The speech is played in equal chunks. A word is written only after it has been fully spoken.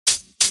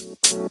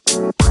Hey,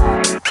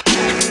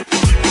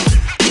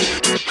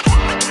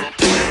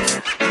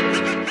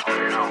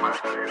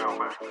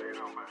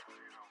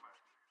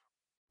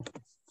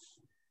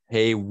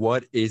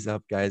 what is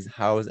up, guys?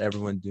 How is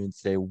everyone doing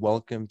today?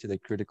 Welcome to the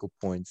Critical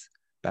Points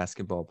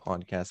Basketball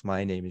Podcast.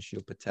 My name is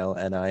Shil Patel,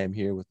 and I am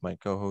here with my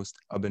co-host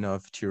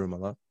Abhinav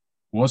Tirumala.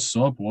 What's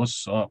up?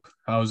 What's up?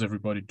 How's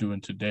everybody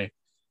doing today?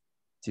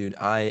 Dude,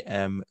 I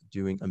am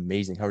doing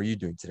amazing. How are you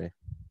doing today?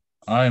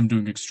 I am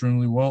doing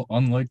extremely well,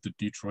 unlike the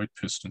Detroit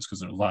Pistons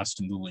because they're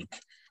last in the league.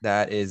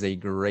 That is a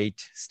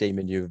great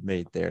statement you've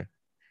made there.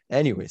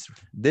 Anyways,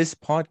 this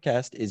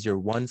podcast is your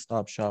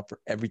one-stop shop for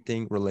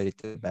everything related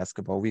to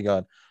basketball. We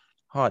got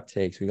hot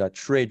takes, we got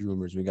trade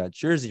rumors, we got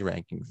jersey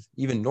rankings,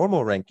 even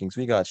normal rankings.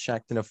 We got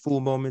Shaqtin' a Fool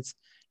moments,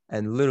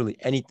 and literally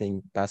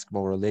anything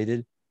basketball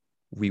related,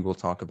 we will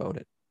talk about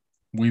it.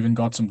 We even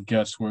got some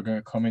guests who are going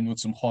to come in with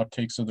some hot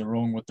takes of their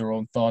own, with their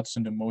own thoughts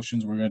and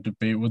emotions. We're going to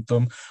debate with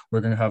them.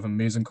 We're going to have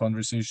amazing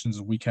conversations.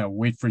 We can't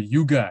wait for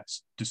you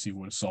guys to see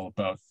what it's all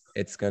about.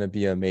 It's gonna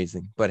be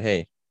amazing. But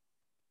hey,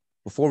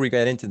 before we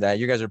get into that,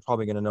 you guys are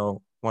probably gonna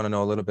want to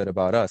know a little bit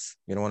about us.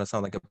 You don't want to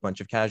sound like a bunch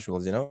of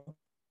casuals, you know?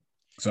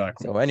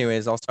 Exactly. So,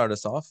 anyways, I'll start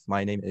us off.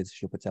 My name is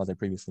Shil Patel, as I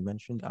previously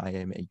mentioned. I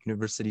am a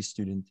university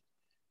student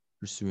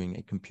pursuing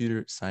a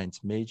computer science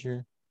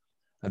major.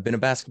 I've been a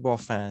basketball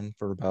fan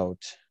for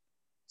about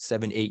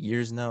 7, 8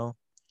 years now.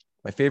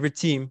 My favorite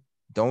team,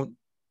 don't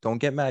don't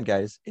get mad,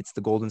 guys. It's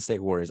the Golden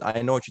State Warriors.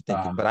 I know what you're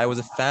thinking, but I was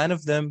a fan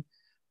of them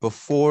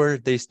before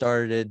they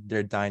started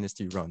their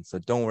dynasty run. So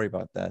don't worry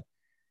about that.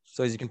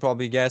 So as you can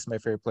probably guess, my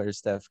favorite player is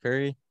Steph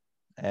Curry.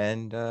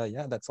 And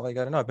yeah, that's all I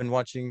gotta know. I've been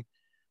watching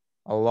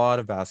a lot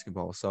of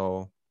basketball.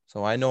 So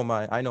I know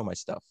my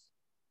stuff.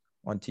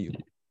 On to you.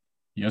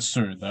 Yes,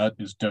 sir. That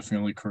is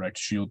definitely correct.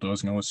 Shield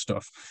does know his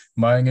stuff.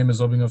 My name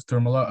is Abhinav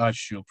Tirumala. As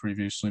Shield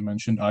previously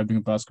mentioned, I've been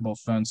a basketball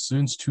fan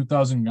since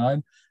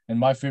 2009, and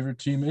my favorite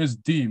team is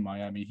the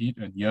Miami Heat.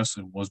 And yes,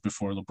 it was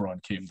before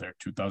LeBron came there,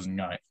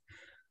 2009.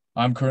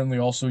 I'm currently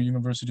also a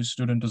university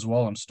student as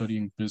well. I'm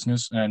studying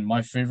business, and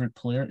my favorite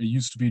player, it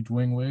used to be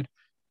Dwayne Wade,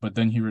 but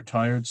then he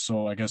retired.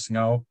 So I guess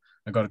now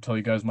I got to tell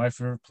you guys my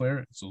favorite player.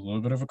 It's a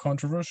little bit of a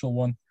controversial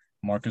one,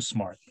 Marcus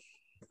Smart.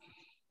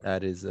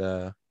 That is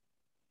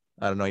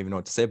I don't know even know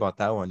what to say about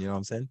that one. You know what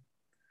I'm saying?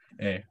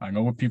 Hey, I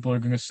know what people are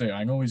going to say.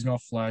 I know he's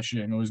not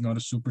flashy. I know he's not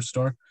a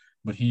superstar,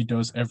 but he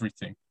does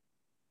everything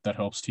that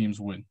helps teams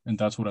win. And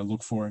that's what I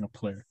look for in a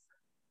player.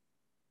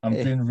 I'm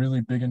Hey, being really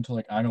big into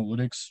like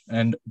analytics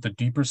and the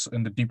deeper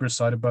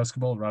side of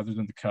basketball rather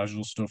than the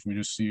casual stuff we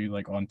just see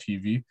like on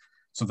TV.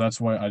 So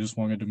that's why I just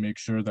wanted to make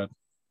sure that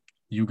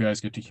you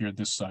guys get to hear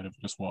this side of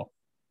it as well.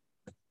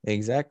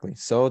 exactly.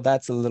 So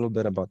that's a little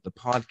bit about the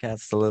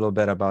podcast, a little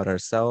bit about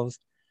ourselves.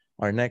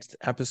 Our next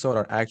episode,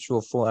 our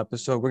actual full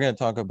episode, we're going to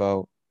talk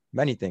about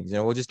many things.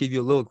 We'll just give you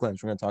a little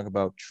glimpse. We're going to talk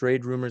about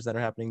trade rumors that are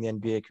happening in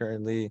the NBA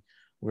currently.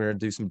 We're going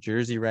to do some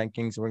jersey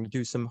rankings. We're going to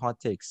do some hot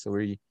takes so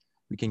we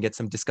can get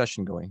some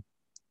discussion going.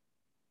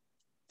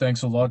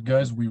 Thanks a lot,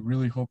 guys. We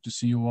really hope to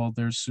see you all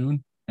there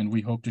soon, and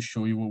we hope to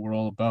show you what we're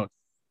all about.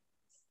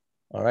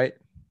 All right.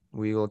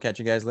 We will catch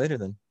you guys later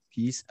then.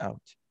 Peace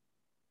out.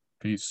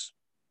 Peace.